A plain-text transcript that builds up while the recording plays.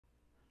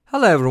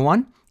Hello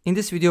everyone. In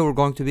this video we're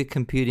going to be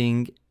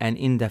computing an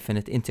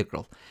indefinite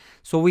integral.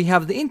 So we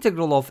have the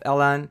integral of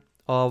ln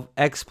of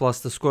x plus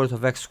the square root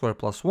of x squared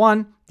plus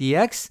 1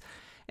 dx,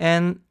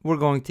 and we're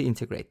going to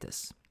integrate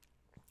this.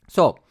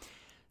 So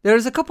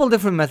there's a couple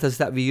different methods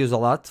that we use a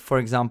lot. For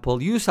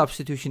example, u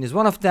substitution is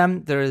one of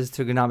them. There is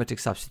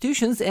trigonometric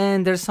substitutions,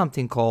 and there's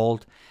something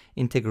called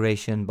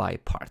integration by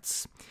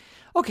parts.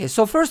 Okay,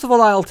 so first of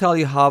all I'll tell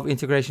you how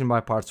integration by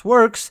parts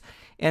works,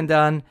 and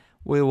then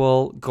we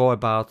will go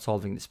about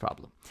solving this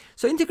problem.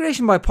 So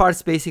integration by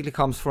parts basically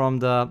comes from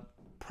the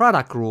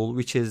product rule,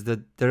 which is the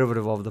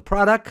derivative of the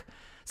product,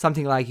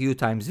 something like u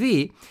times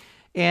v,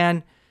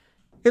 and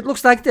it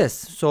looks like this.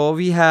 So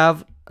we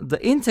have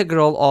the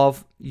integral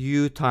of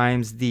u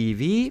times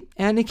dv,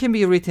 and it can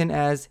be written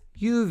as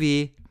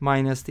uv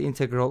minus the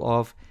integral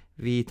of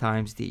v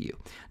times du.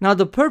 Now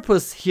the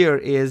purpose here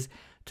is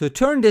to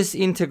turn this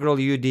integral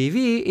u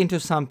dv into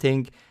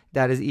something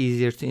that is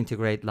easier to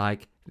integrate,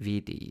 like v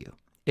du.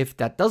 If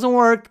that doesn't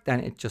work, then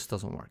it just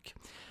doesn't work.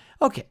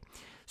 Okay,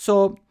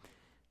 so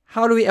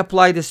how do we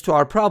apply this to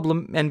our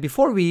problem? And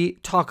before we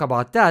talk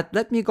about that,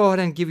 let me go ahead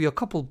and give you a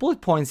couple bullet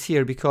points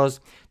here, because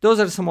those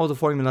are some of the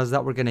formulas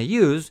that we're going to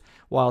use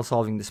while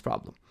solving this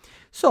problem.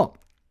 So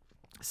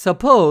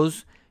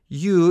suppose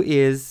u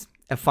is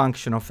a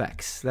function of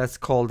x. Let's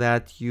call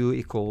that u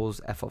equals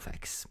f of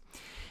x.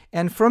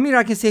 And from here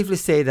I can safely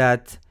say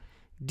that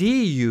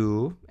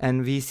du,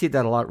 and we see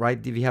that a lot,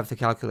 right? We have to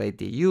calculate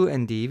du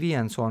and dv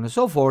and so on and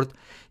so forth.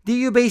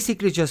 Du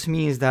basically just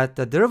means that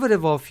the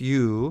derivative of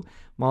u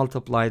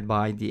multiplied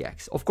by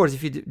dx. Of course,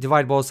 if you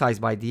divide both sides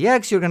by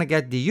dx, you're going to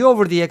get du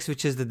over dx,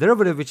 which is the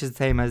derivative, which is the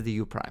same as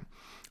du prime.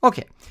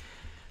 Okay,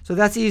 so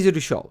that's easy to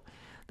show.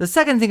 The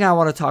second thing I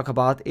want to talk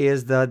about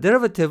is the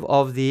derivative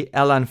of the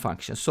ln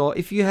function. So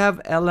if you have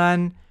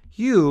ln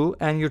u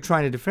and you're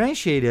trying to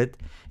differentiate it,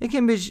 it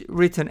can be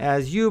written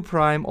as u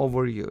prime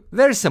over u.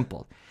 Very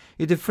simple.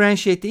 You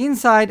differentiate the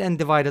inside and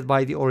divide it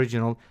by the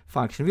original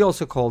function. We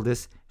also call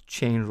this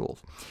chain rule.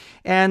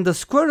 And the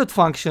square root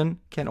function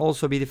can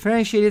also be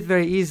differentiated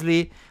very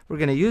easily. We're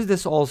going to use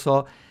this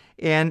also.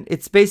 And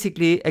it's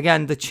basically,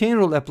 again, the chain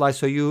rule applies.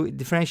 So you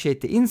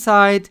differentiate the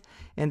inside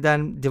and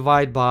then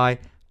divide by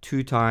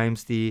 2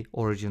 times the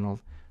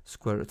original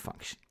square root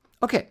function.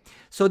 Okay,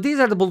 so these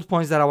are the bullet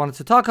points that I wanted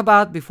to talk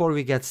about before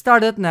we get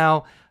started.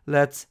 Now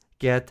let's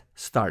get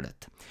started.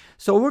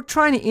 So we're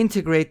trying to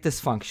integrate this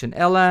function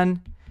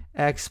ln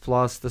x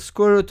plus the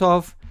square root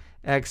of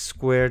x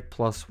squared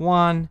plus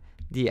 1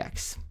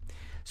 dx.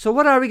 So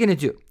what are we going to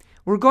do?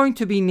 We're going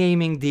to be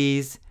naming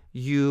these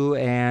u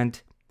and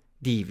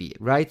dv,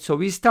 right? So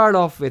we start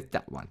off with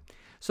that one.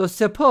 So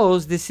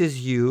suppose this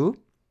is u,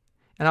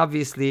 and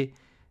obviously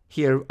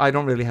here I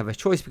don't really have a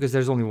choice because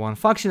there's only one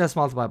function that's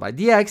multiplied by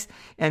dx,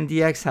 and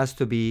dx has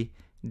to be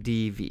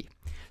dv.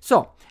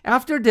 So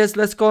after this,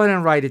 let's go ahead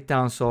and write it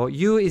down. So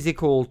u is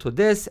equal to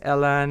this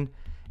ln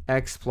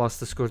x plus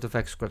the square root of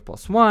x squared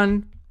plus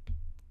 1.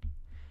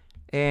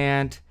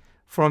 And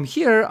from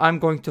here, I'm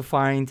going to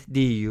find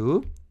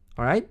du,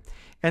 all right?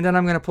 And then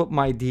I'm going to put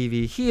my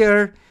dv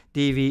here.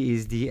 dv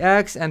is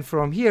dx. And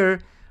from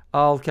here,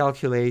 I'll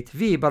calculate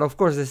v. But of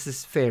course, this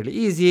is fairly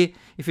easy.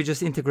 If you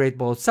just integrate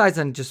both sides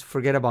and just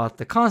forget about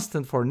the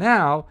constant for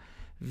now,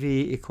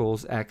 v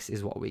equals x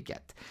is what we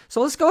get.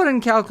 So let's go ahead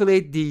and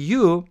calculate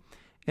du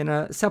in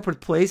a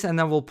separate place, and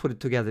then we'll put it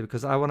together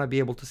because I want to be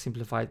able to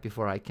simplify it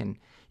before I can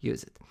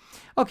use it.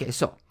 Okay,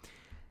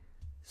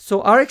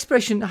 so our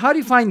expression, how do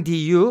you find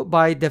du?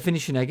 By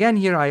definition, again,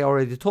 here I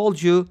already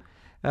told you,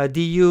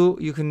 du,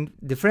 you can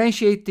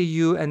differentiate the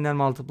u and then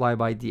multiply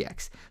by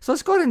dx. So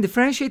let's go ahead and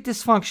differentiate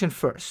this function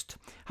first.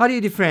 How do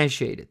you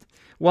differentiate it?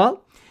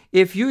 Well,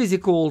 if u is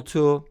equal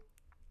to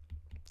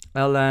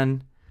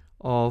ln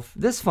of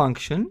this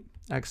function,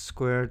 x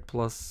squared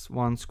plus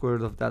 1 square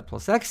root of that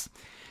plus x.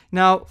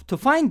 Now, to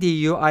find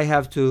du, I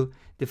have to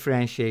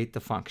differentiate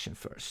the function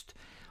first.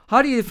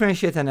 How do you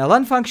differentiate an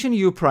ln function?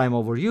 U prime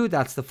over u.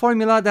 That's the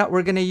formula that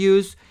we're going to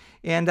use.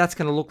 And that's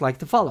going to look like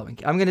the following.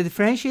 I'm going to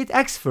differentiate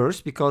x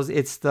first because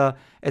it's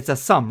a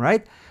sum,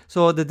 right?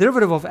 So the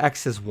derivative of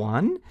x is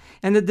 1.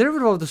 And the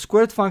derivative of the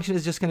squared function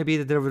is just going to be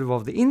the derivative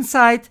of the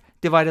inside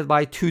divided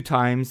by 2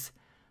 times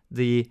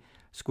the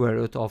square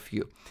root of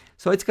u.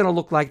 So it's going to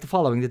look like the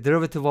following. The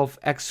derivative of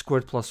x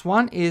squared plus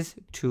 1 is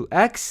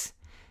 2x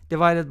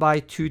divided by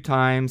 2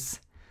 times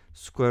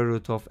square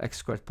root of x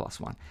squared plus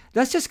 1.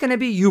 That's just going to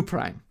be u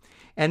prime.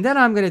 And then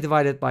I'm going to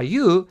divide it by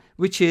u,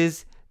 which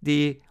is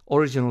the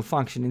original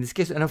function in this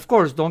case. And of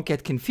course, don't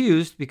get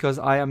confused because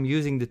I am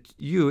using the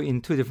u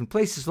in 2 different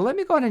places. So let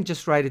me go ahead and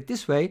just write it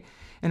this way.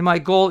 And my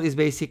goal is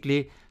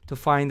basically to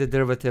find the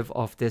derivative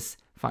of this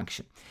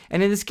function.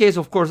 And in this case,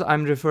 of course,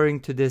 I'm referring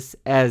to this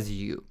as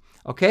u.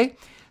 Okay?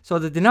 So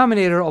the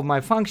denominator of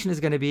my function is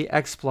going to be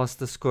x plus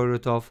the square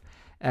root of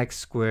x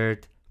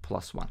squared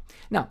plus 1.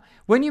 Now,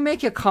 when you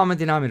make a common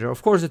denominator,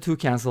 of course, the 2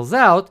 cancels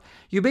out.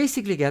 You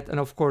basically get, and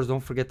of course,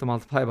 don't forget to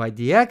multiply by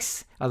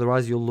dx,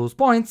 otherwise you'll lose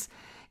points.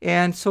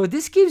 And so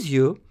this gives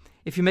you,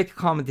 if you make a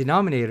common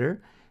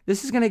denominator,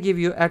 this is going to give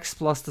you x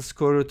plus the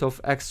square root of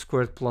x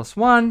squared plus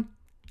 1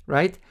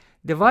 right,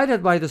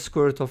 divided by the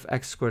square root of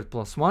x squared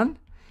plus 1,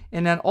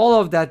 and then all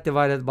of that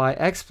divided by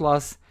x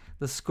plus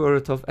the square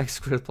root of x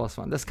squared plus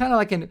 1. That's kind of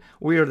like a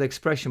weird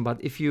expression, but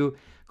if you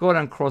go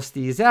ahead and cross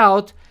these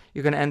out,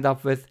 you're going to end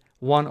up with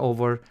 1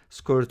 over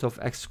square root of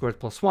x squared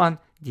plus 1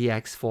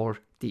 dx for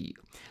du.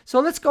 So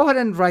let's go ahead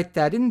and write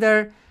that in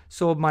there.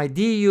 So my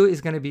du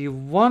is going to be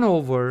 1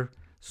 over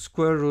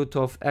square root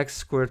of x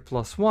squared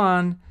plus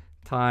 1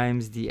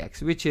 times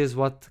dx, which is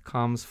what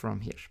comes from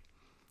here.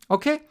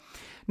 Okay,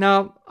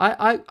 now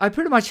I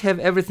pretty much have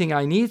everything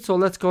I need, so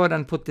let's go ahead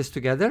and put this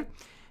together.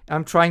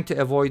 I'm trying to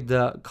avoid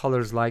the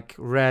colors like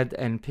red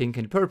and pink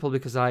and purple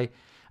because I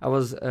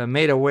was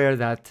made aware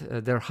that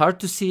they're hard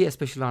to see,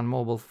 especially on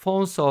mobile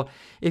phones. So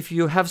if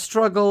you have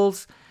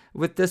struggles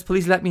with this,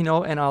 please let me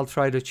know and I'll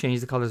try to change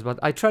the colors. But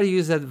I try to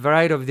use a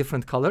variety of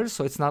different colors,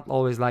 so it's not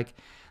always like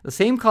the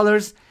same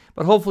colors,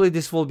 but hopefully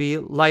this will be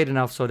light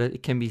enough so that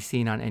it can be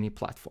seen on any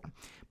platform.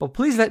 But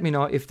please let me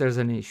know if there's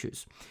any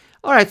issues.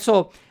 All right,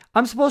 so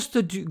I'm supposed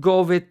to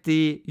go with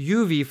the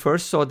UV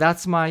first. So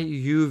that's my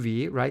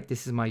UV, right?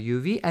 This is my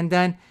UV, and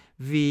then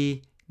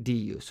V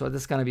du. So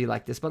that's going to be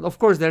like this. But of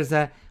course, there's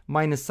a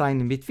minus sign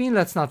in between.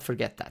 Let's not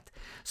forget that.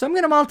 So I'm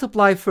going to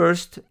multiply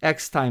first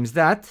x times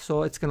that.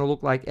 So it's going to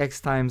look like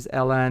x times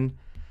ln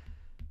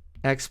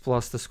x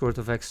plus the square root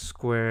of x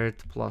squared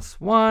plus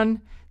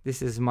 1.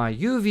 This is my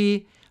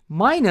UV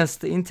minus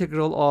the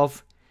integral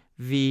of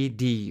V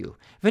du.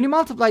 When you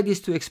multiply these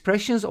two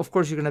expressions, of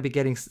course, you're going to be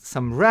getting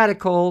some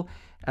radical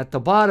at the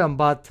bottom,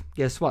 but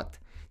guess what?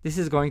 This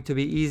is going to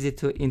be easy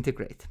to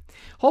integrate.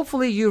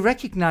 Hopefully you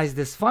recognize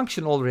this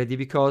function already,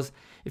 because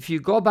if you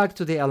go back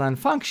to the ln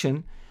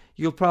function,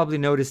 you'll probably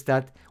notice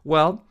that,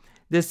 well,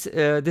 this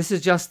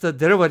is just the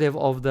derivative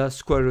of the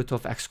square root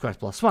of x squared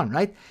plus 1,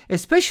 right?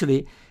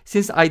 Especially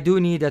since I do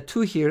need a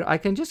 2 here, I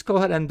can just go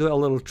ahead and do a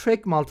little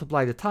trick,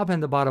 multiply the top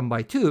and the bottom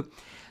by 2.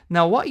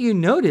 Now what you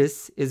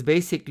notice is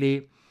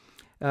basically,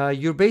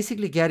 you're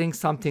basically getting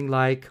something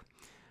like,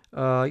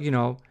 you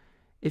know,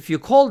 if you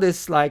call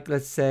this like,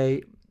 let's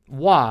say,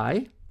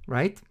 y,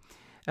 right?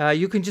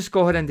 You can just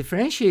go ahead and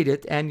differentiate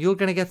it and you're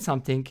going to get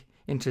something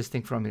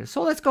interesting from here.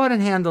 So let's go ahead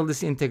and handle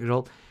this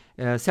integral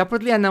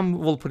separately and then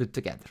we'll put it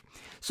together.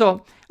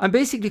 So I'm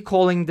basically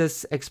calling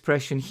this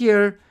expression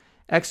here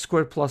x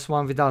squared plus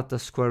 1 without the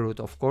square root,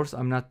 of course.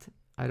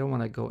 I don't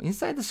want to go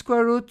inside the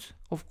square root,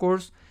 of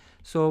course.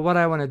 So what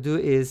I want to do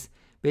is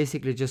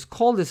basically just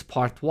call this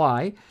part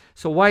y.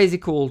 So y is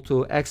equal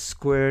to x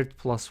squared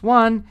plus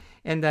 1.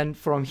 And then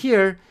from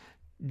here,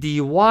 dy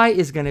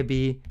is going to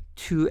be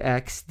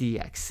 2x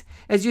dx.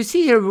 As you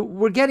see here,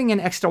 we're getting an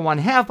extra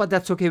 1/2, but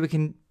that's okay. We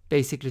can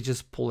basically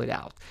just pull it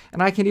out.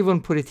 And I can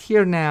even put it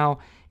here now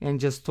and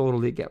just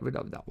totally get rid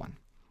of that one.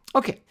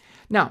 Okay,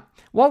 now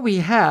what we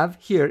have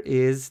here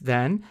is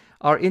then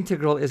our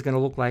integral is going to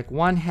look like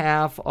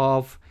 1/2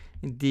 of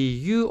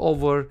du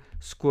over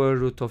square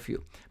root of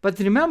u. But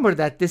remember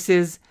that this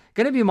is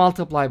going to be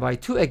multiplied by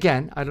 2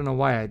 again. I don't know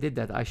why I did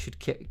that. I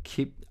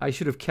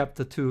should have kept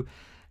the 2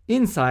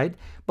 inside.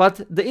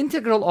 But the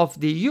integral of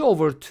du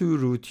over 2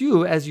 root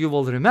u, as you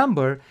will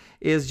remember,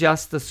 is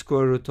just the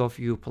square root of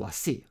u plus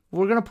c.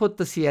 We're going to put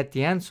the c at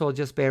the end, so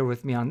just bear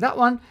with me on that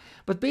one.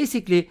 But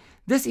basically,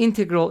 this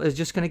integral is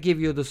just going to give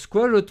you the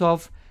square root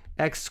of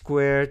x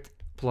squared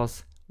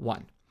plus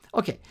 1.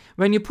 Okay,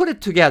 when you put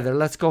it together,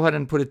 let's go ahead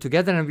and put it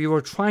together. And we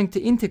were trying to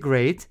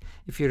integrate,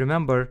 if you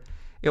remember,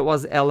 it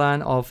was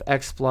ln of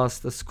x plus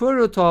the square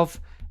root of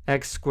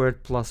x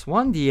squared plus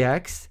 1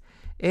 dx.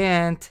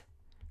 And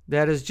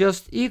that is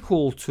just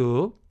equal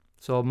to,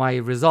 so my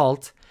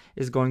result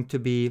is going to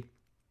be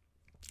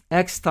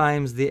x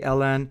times the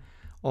ln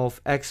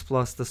of x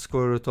plus the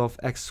square root of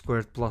x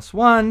squared plus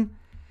 1.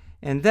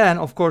 And then,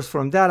 of course,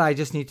 from that, I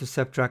just need to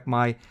subtract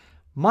my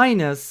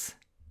minus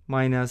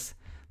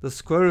the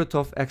square root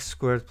of x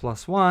squared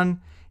plus 1.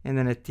 And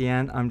then at the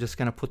end, I'm just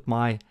going to put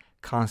my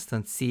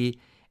constant c.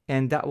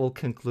 And that will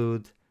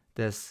conclude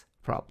this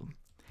problem.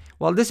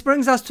 Well, this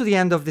brings us to the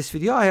end of this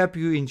video. I hope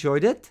you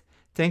enjoyed it.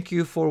 Thank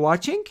you for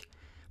watching.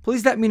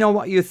 Please let me know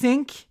what you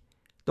think.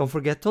 Don't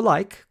forget to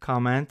like,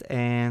 comment,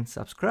 and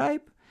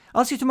subscribe.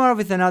 I'll see you tomorrow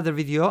with another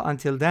video.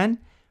 Until then,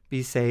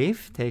 be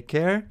safe, take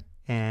care,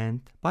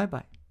 and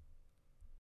bye-bye.